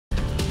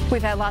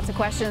We've had lots of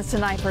questions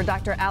tonight for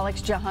Dr. Alex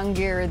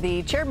Jahangir,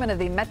 the chairman of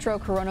the Metro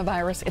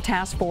Coronavirus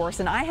Task Force,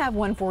 and I have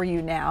one for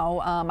you now.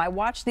 I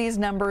watch these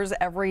numbers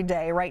every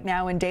day. Right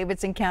now in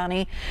Davidson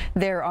County,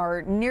 there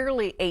are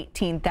nearly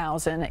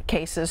 18,000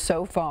 cases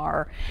so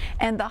far,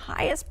 and the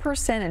highest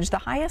percentage, the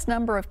highest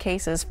number of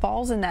cases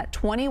falls in that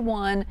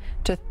 21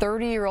 to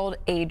 30-year-old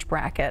age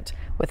bracket,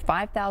 with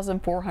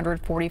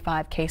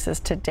 5,445 cases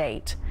to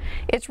date.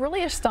 It's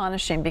really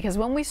astonishing because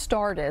when we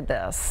started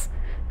this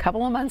a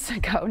couple of months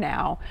ago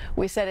now,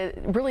 we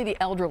said really the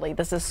elderly,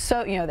 this is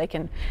so, they're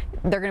going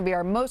to be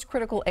our most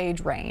critical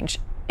age range.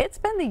 It's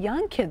been the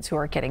young kids who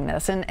are getting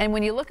this. And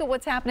when you look at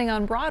what's happening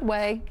on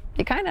Broadway,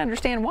 you kind of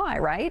understand why,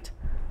 right?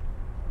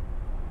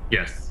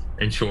 Yes,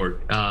 in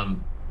short.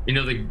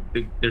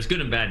 There's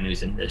good and bad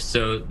news in this.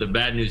 So the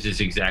bad news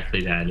is exactly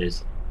that,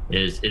 is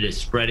it is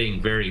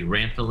spreading very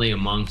rampantly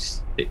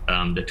amongst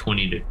the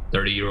 20 to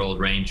 30-year-old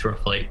range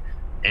roughly.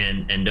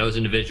 And those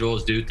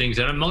individuals do things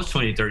that most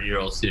 20 to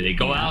 30-year-olds do. They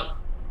go out,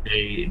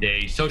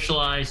 they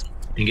socialize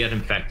and get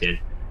infected.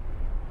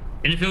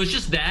 And if it was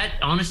just that,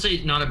 honestly,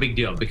 it's not a big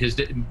deal, because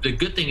the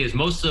good thing is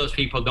most of those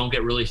people don't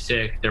get really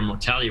sick. Their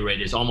mortality rate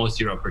is almost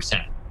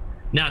 0%.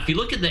 Now, if you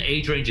look at the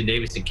age range in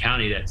Davidson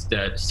County, that's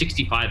the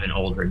 65 and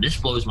older, and this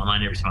blows my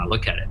mind every time I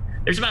look at it.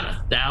 There's about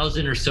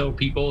 1,000 or so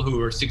people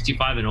who are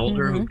 65 and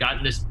older who've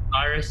gotten this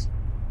virus.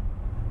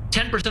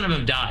 10% of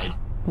them died.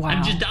 Wow.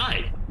 Have just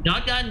died.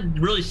 Not gotten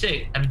really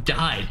sick, have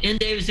died in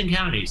Davidson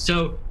County.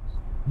 So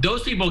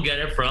those people get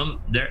it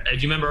from there.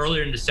 As you remember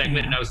earlier in the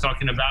segment, and I was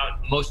talking about,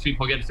 most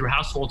people get it through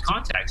household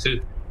contact. So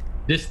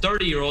this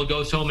 30-year-old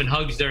goes home and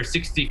hugs their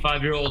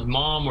 65-year-old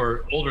mom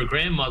or older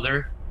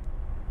grandmother,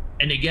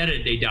 and they get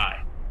it, they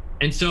die.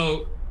 And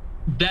so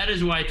that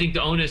is why I think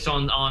the onus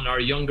on our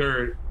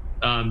younger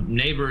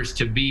neighbors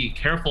to be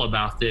careful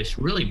about this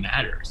really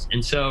matters.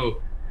 And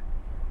so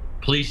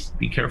please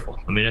be careful.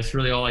 I mean, that's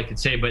really all I could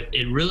say. But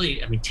it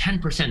really,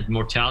 10%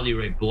 mortality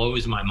rate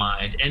blows my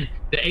mind. And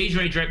the age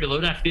range right below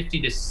that,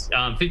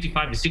 55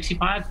 to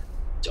 65,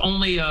 it's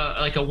only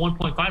like a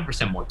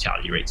 1.5%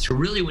 mortality rate. So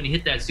really, when you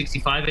hit that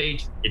 65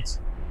 age, it's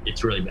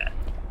really bad.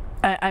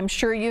 I'm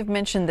sure you've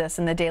mentioned this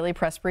in the daily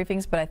press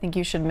briefings, but I think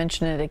you should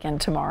mention it again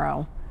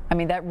tomorrow. I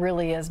mean, that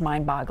really is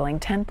mind-boggling.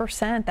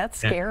 10%, that's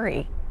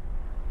scary.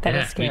 That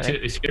is scary. Me too.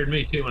 It scared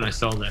me too when I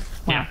saw that.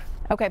 Wow. Yeah.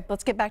 Okay,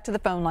 let's get back to the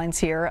phone lines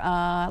here.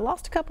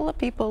 Lost a couple of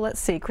people. Let's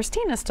see.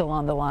 Christina's still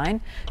on the line.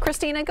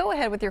 Christina, go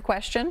ahead with your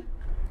question.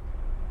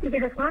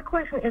 Yes, my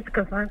question is a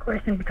concern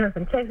question, because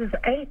in Texas,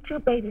 82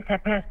 babies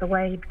have passed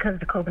away because of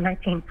the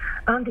COVID-19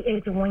 under the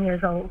age of 1 year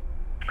old.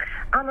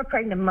 I'm a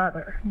pregnant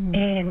mother,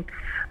 and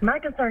my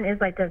concern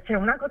is like this.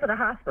 When I go to the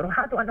hospital,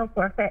 how do I know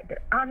for a fact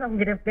that I'm not going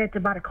to get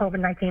infected by the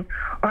COVID-19,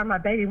 or my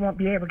baby won't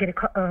be able to get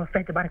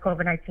infected by the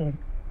COVID-19?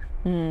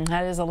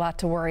 That is a lot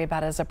to worry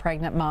about as a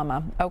pregnant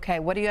mama. Okay,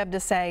 what do you have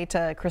to say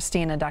to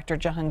Christina, Dr.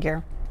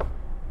 Jahangir?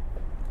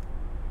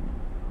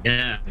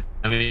 Yeah,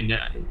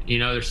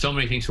 there's so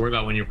many things to worry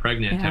about when you're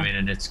pregnant. Yeah.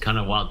 And it's kind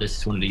of wild. This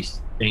is one of these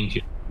things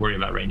you worry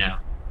about right now.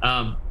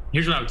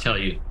 Here's what I would tell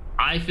you.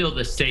 I feel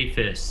the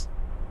safest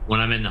when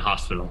I'm in the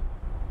hospital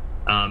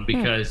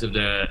because of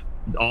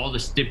all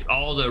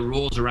the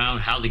rules around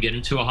how to get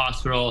into a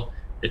hospital,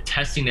 the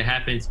testing that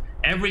happens.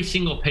 Every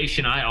single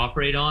patient I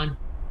operate on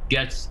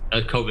gets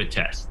a COVID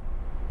test.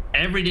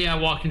 Every day I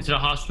walk into the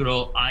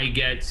hospital, I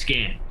get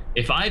scanned.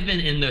 If I've been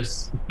in the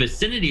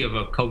vicinity of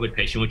a COVID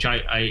patient, which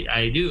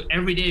I do,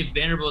 every day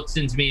Vanderbilt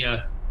sends me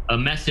a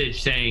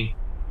message saying,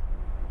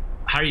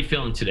 how are you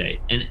feeling today?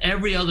 And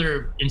every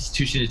other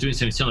institution is doing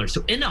something similar.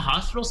 So in the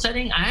hospital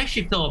setting, I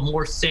actually feel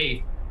more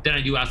safe than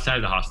I do outside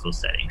of the hospital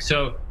setting.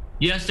 So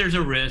yes, there's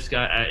a risk.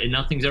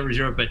 Nothing's ever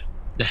zero, but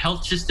the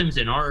health systems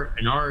in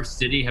our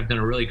city have done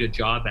a really good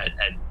job at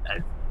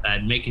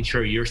making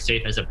sure you're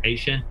safe as a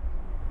patient.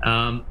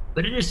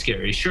 But it is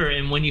scary, sure.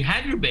 And when you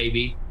have your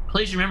baby,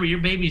 please remember your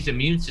baby's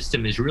immune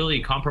system is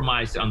really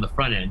compromised on the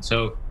front end.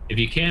 So if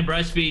you can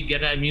breastfeed,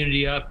 get that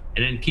immunity up,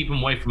 and then keep them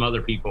away from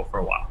other people for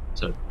a while.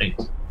 So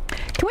thanks.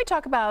 Can we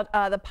talk about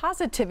the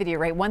positivity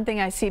rate? One thing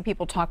I see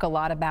people talk a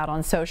lot about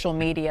on social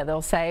media,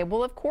 they'll say,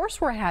 well, of course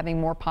we're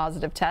having more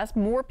positive tests.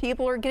 More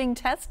people are getting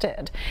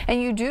tested.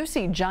 And you do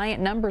see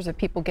giant numbers of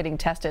people getting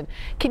tested.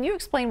 Can you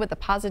explain what the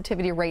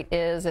positivity rate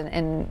is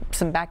and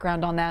some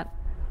background on that?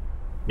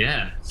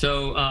 Yeah.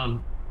 So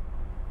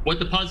what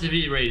the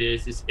positivity rate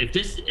is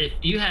if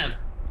you have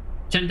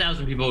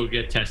 10,000 people who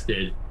get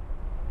tested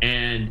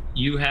and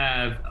you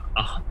have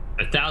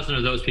 1,000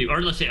 of those people,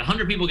 or let's say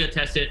 100 people get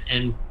tested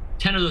and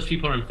 10 of those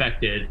people are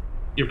infected,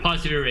 your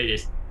positivity rate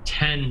is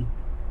 10%.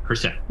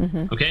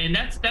 Okay, and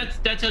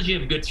that tells you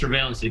have good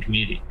surveillance in the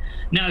community.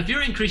 Now, if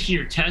you're increasing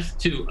your test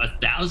to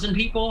 1,000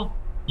 people,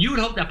 you would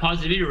hope that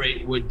positivity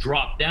rate would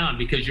drop down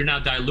because you're now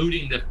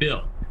diluting the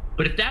field.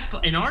 But if that,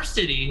 in our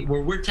city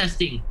where we're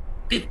testing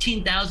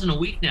 15,000 a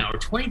week now, or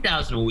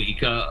 20,000 a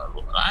week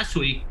last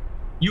week,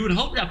 you would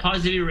hope that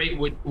positivity rate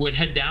would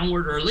head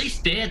downward, or at least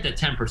stay at the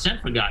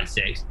 10%, for God's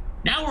sakes.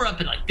 Now we're up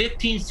at like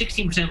 15,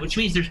 16%, which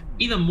means there's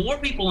even more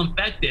people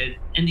infected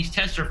and these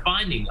tests are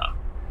finding them.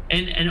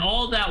 And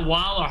all that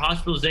while our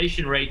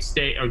hospitalization rates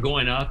are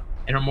going up,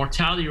 and our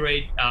mortality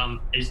rate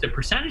is the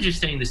percentage is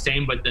staying the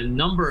same, but the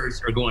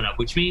numbers are going up,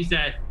 which means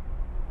that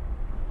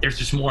there's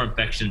just more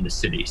infection in the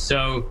city.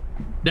 So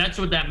that's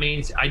what that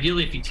means.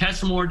 Ideally, if you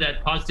test more,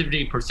 that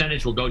positivity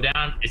percentage will go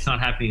down. It's not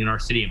happening in our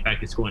city. In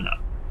fact, it's going up.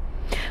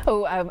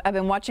 Oh, I've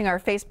been watching our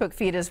Facebook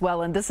feed as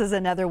well, and this is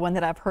another one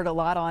that I've heard a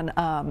lot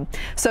on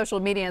social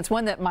media. It's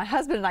one that my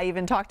husband and I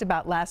even talked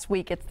about last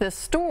week. It's this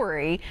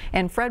story,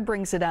 and Fred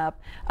brings it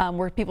up,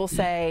 where people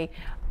say,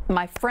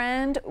 my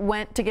friend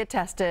went to get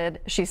tested.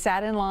 She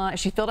sat in line.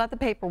 She filled out the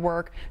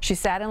paperwork. She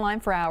sat in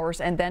line for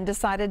hours and then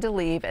decided to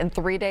leave. And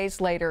 3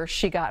 days later,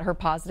 she got her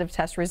positive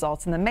test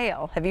results in the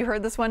mail. Have you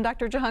heard this one,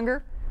 Dr.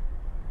 Jahangir?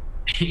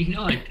 You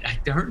know, I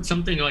heard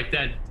something like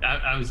that.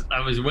 I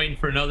was waiting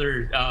for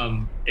another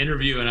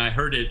interview, and I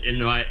heard it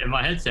in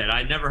my headset.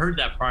 I'd never heard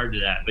that prior to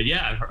that, but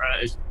yeah,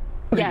 it's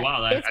pretty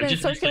wild. It's been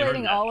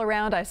circulating all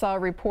around. I saw a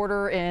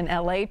reporter in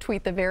LA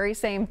tweet the very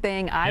same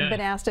thing. I've been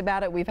asked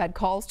about it. We've had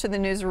calls to the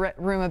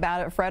newsroom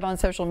about it. Fred on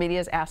social media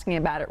is asking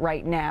about it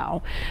right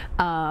now.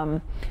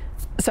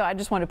 So I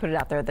just want to put it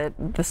out there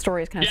that the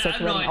story is kind of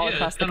circulating all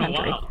across the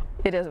country.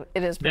 It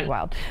is pretty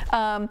wild.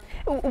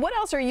 What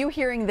else are you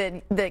hearing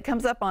that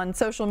comes up on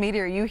social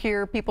media, or you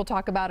hear people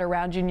talk about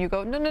around you and you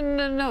go,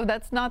 no,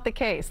 that's not the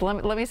case?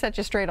 Let me set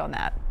you straight on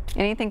that.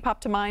 Anything pop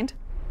to mind?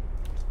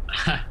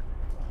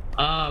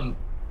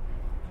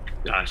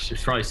 Gosh,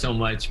 there's probably so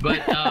much,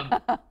 but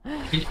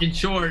in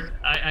short,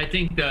 I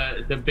think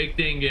the big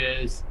thing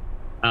is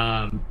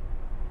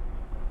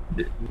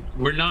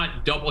we're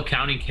not double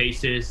counting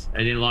cases. I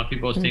think a lot of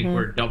people think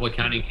we're double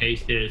counting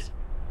cases.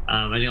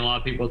 I think a lot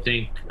of people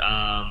think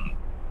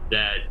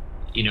that,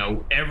 you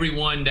know,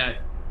 everyone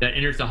that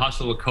enters the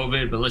hospital with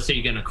COVID, but let's say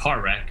you get in a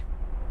car wreck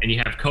and you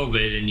have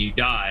COVID and you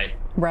die.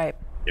 Right.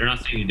 They're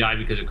not saying you die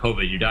because of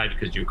COVID. You die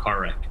because of your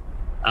car wreck.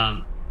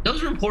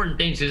 Those are important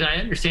things, because I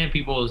understand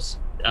people's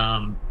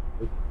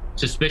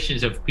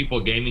suspicions of people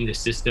gaming the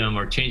system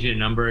or changing the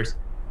numbers.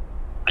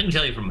 I can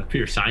tell you from a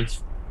pure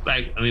science,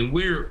 like, I mean,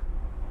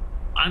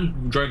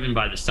 I'm driven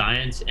by the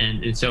science,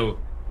 and so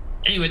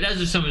anyway, those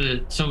are some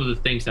of the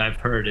things that I've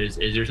heard is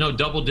there's no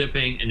double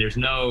dipping, and there's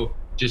no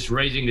just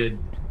raising the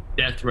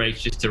death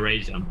rates just to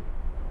raise them.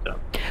 So.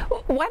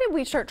 Why did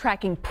we start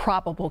tracking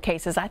probable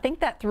cases? I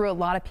think that threw a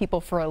lot of people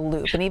for a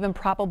loop, and even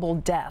probable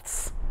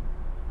deaths.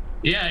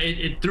 Yeah,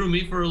 it threw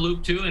me for a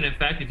loop too. And in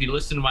fact, if you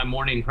listen to my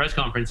morning press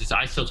conferences,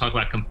 I still talk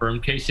about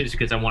confirmed cases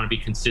because I want to be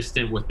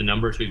consistent with the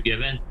numbers we've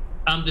given.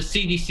 The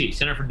CDC,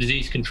 Center for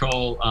Disease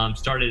Control,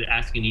 started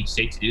asking each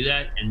state to do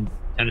that, and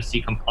Tennessee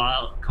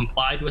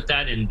complied with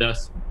that, and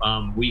thus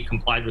we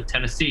complied with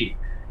Tennessee.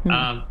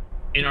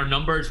 In our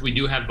numbers, we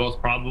do have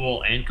both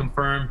probable and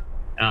confirmed,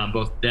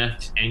 both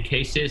deaths and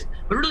cases.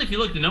 But really, if you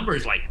look at the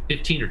numbers, like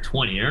 15 or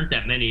 20, there aren't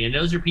that many. And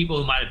those are people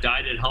who might have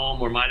died at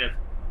home or might have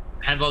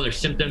other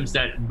symptoms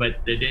but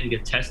they didn't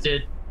get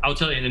tested. I'll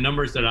tell you, in the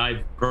numbers that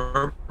I've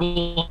verbalized,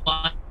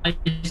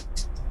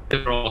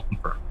 they're all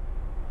confirmed.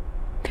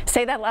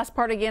 Say that last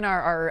part again.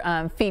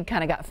 Our feed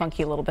kind of got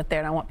funky a little bit there,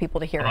 and I want people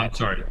to hear it. I'm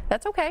sorry.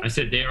 That's okay. I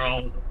said they're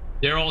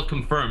all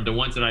confirmed, the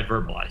ones that I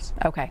verbalized.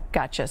 Okay,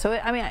 gotcha. So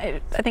I mean, I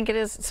think it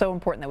is so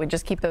important that we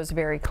just keep those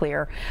very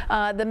clear.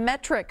 The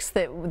metrics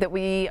that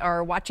we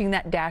are watching,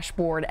 that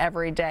dashboard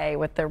every day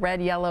with the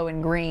red, yellow,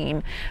 and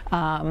green.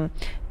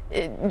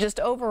 Just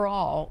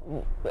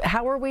overall,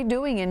 how are we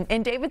doing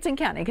in Davidson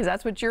County? Because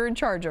that's what you're in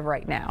charge of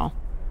right now.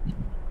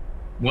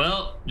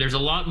 Well, there's a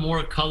lot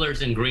more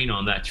colors than green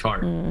on that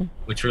chart,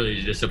 which really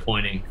is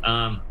disappointing.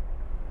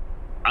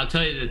 I'll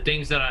tell you the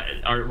things that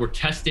we're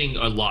testing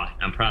a lot.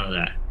 I'm proud of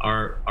that.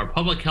 Our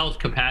public health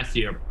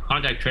capacity, our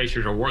contact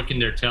tracers are working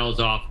their tails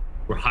off.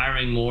 We're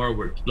hiring more.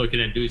 We're looking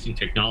at using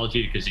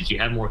technology, because as you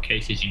have more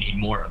cases, you need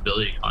more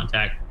ability to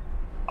contact.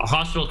 Our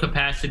hospital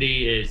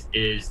capacity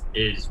is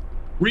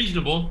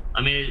reasonable.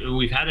 I mean,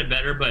 we've had it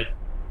better, but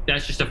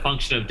that's just a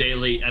function of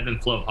daily ebb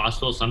and flow of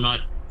hospitals. So I'm not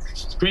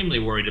extremely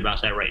worried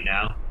about that right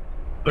now.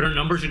 But our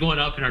numbers are going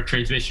up and our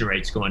transmission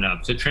rate's going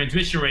up. So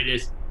transmission rate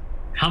is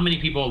how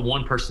many people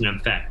one person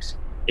infects.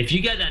 If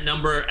you get that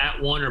number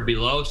at 1 or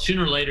below,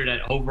 sooner or later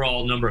that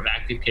overall number of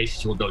active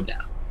cases will go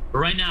down. But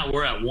right now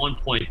we're at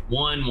 1.1,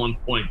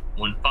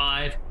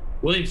 1.15.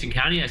 Williamson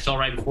County, I saw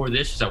right before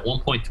this, is at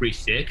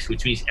 1.36,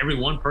 which means every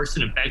one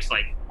person infects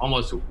like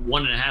almost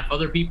 1.5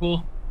 other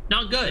people.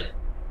 Not good.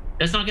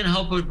 That's not going to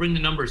help us bring the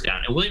numbers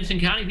down. And Williamson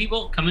County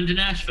people come into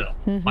Nashville.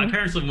 My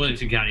parents live in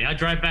Williamson County. I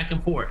drive back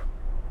and forth.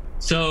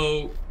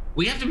 So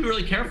we have to be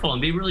really careful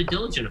and be really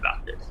diligent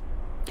about this.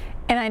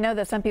 And I know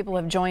that some people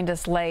have joined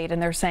us late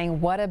and they're saying,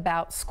 what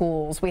about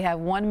schools? We have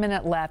 1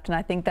 minute left, and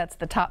I think that's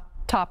the top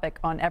topic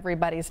on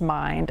everybody's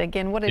mind.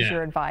 Again, what is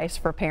your advice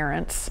for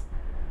parents?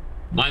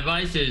 My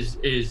advice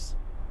is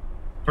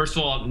first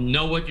of all,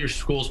 know what your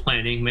school's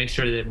planning. Make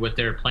sure that what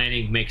they're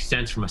planning makes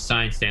sense from a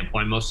science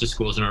standpoint. Most of the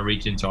schools in our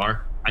regions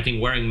are. I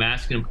think wearing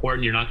masks is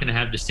important. You're not going to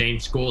have the same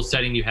school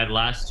setting you had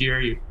last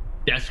year. Your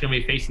desk's going to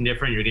be facing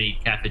different. You're going to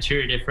eat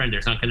cafeteria different.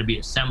 There's not going to be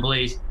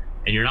assemblies,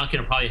 and you're not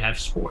going to probably have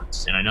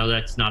sports. And I know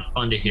that's not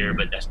fun to hear,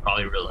 but that's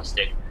probably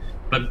realistic.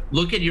 But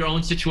look at your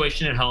own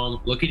situation at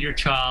home. Look at your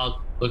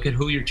child. Look at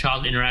who your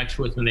child interacts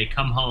with when they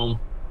come home,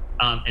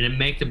 and then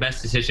make the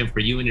best decision for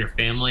you and your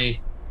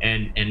family.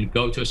 And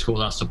go to a school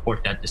that'll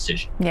support that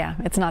decision. Yeah,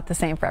 it's not the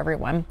same for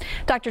everyone.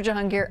 Dr.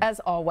 Jahangir, as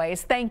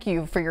always, thank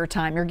you for your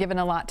time. You're giving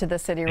a lot to the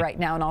city right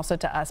now and also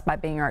to us by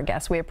being our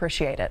guest. We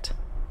appreciate it.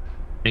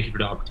 Thank you for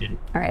the opportunity.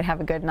 All right,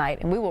 have a good night.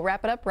 And we will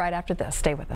wrap it up right after this. Stay with us.